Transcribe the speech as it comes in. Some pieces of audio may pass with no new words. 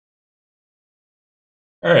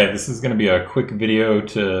All right, this is going to be a quick video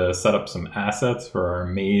to set up some assets for our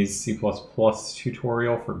Maze C++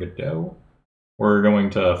 tutorial for Godot. We're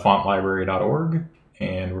going to fontlibrary.org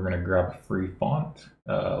and we're going to grab a free font.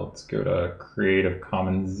 Let's go to Creative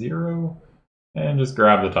Commons 0 and just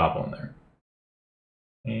grab the top one there.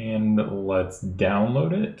 And let's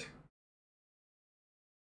download it.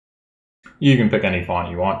 You can pick any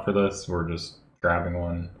font you want for this. We're just grabbing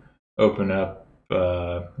one, open up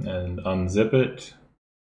and unzip it.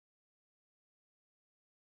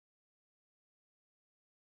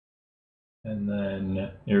 And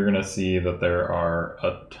then you're going to see that there are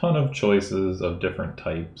a ton of choices of different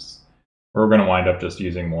types. We're going to wind up just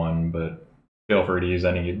using one, but feel free to use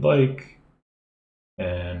any you'd like.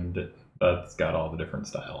 And that's got all the different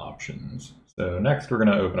style options. So next we're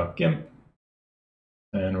going to open up GIMP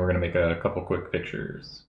and we're going to make a couple quick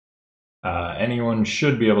pictures. Anyone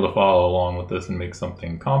should be able to follow along with this and make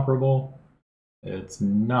something comparable. It's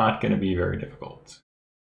not going to be very difficult.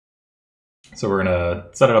 So we're going to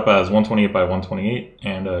set it up as 128 by 128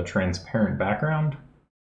 and a transparent background.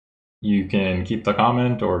 You can keep the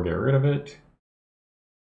comment or get rid of it.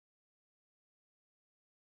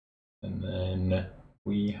 And then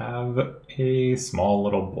we have a small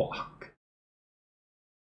little block.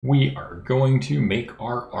 We are going to make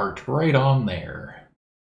our art right on there.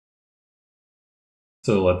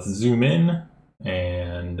 So let's zoom in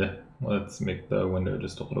and let's make the window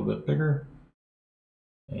just a little bit bigger.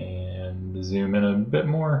 And zoom in a bit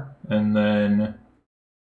more, and then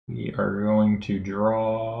we are going to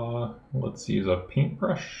draw, let's use a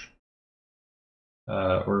paintbrush.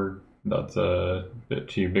 Or that's a bit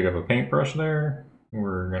too big of a paintbrush there.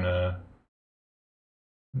 We're gonna,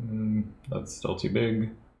 that's still too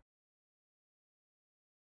big.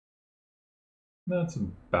 That's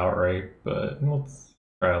about right, but let's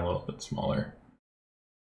try a little bit smaller.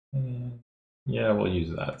 And yeah, we'll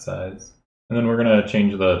use that size. And then we're going to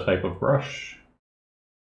change the type of brush.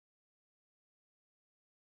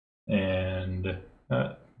 And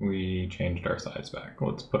we changed our size back.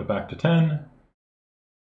 Let's put it back to 10.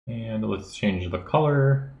 And let's change the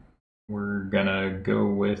color. We're going to go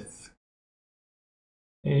with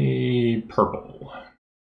a purple.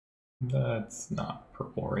 That's not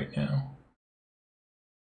purple right now.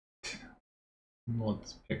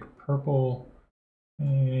 Let's pick purple.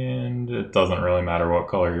 And it doesn't really matter what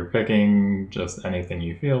color you're picking, just anything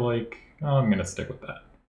you feel like. I'm going to stick with that.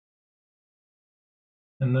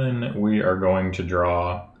 And then we are going to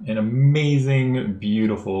draw an amazing,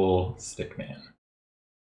 beautiful stickman.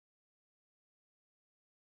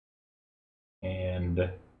 And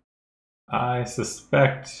I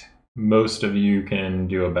suspect most of you can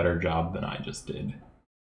do a better job than I just did.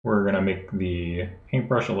 We're going to make the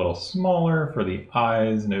paintbrush a little smaller for the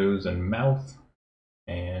eyes, nose, and mouth.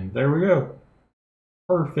 And there we go.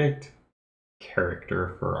 Perfect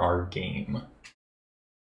character for our game.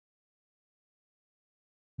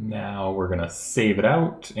 Now we're going to save it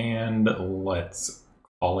out and let's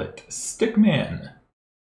call it Stickman.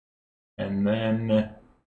 And then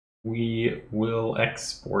we will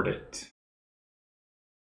export it.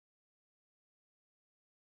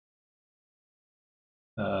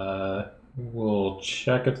 We'll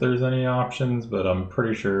check if there's any options, but I'm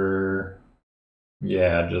pretty sure,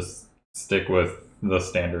 yeah, just stick with the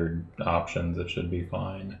standard options. It should be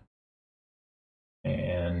fine.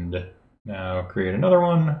 And now create another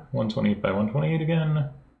one, 128 by 128 again.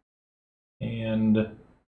 And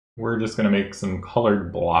we're just going to make some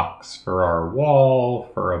colored blocks for our wall,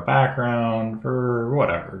 for a background, for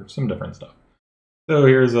whatever, some different stuff. So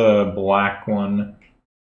here's a black one.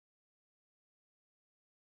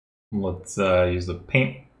 Let's use the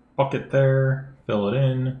paint bucket there, fill it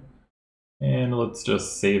in, and let's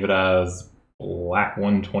just save it as black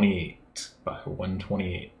 128 by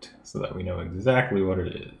 128 so that we know exactly what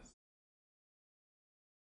it is.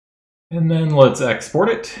 And then let's export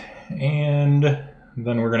it, and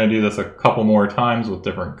then we're going to do this a couple more times with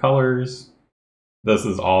different colors. This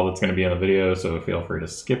is all that's going to be in the video, so feel free to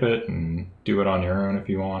skip it and do it on your own if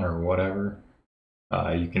you want or whatever.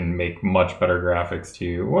 You can make much better graphics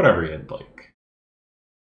too, whatever you'd like.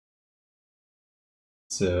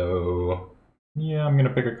 So yeah, I'm going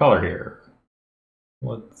to pick a color here.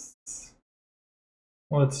 Let's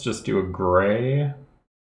just do a gray.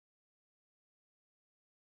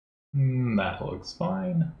 That looks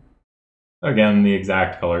fine. Again, the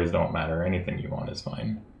exact colors don't matter. Anything you want is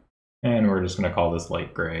fine. And we're just going to call this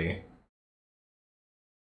light gray.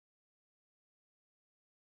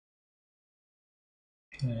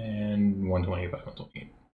 And 128 by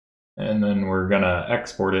 128. And then we're going to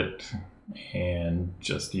export it and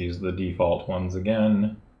just use the default ones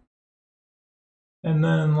again. And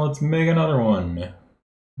then let's make another one.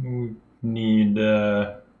 We need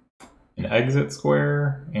an exit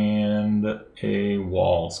square and a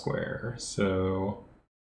wall square. So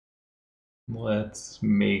let's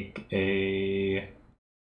make a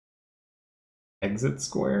exit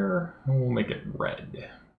square, and we'll make it red.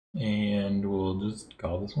 And we'll just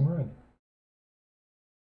call this one red.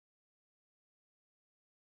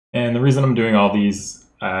 And the reason I'm doing all these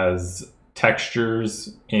as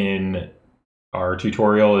textures in our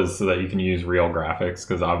tutorial is so that you can use real graphics,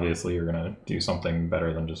 because obviously you're going to do something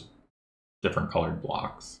better than just different colored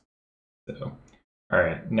blocks. So, all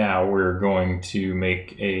right, now we're going to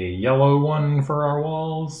make a yellow one for our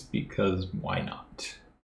walls, because why not?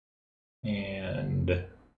 And I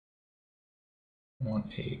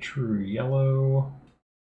want a true yellow.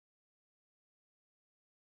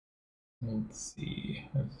 Let's see,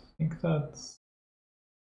 I think that's...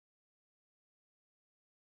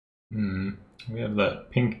 we have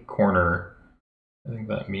that pink corner. I think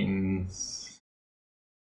that means...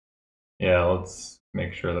 Yeah, let's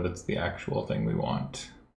make sure that it's the actual thing we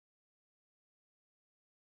want.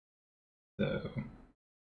 So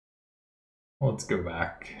let's go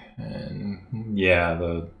back, and yeah,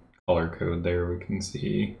 the color code there we can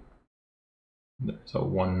see there's a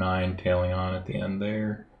 1.9 tailing on at the end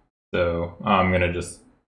there. So I'm gonna just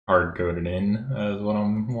hard code it in as what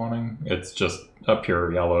I'm wanting. It's just a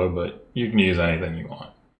pure yellow, but you can use anything you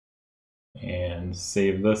want. And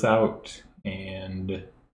save this out, and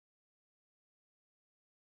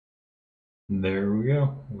there we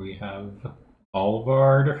go. We have all of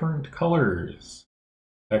our different colors.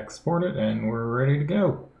 Export it, and we're ready to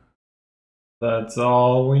go. That's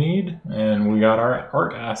all we need, and we got our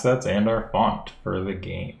art assets and our font for the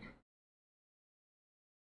game.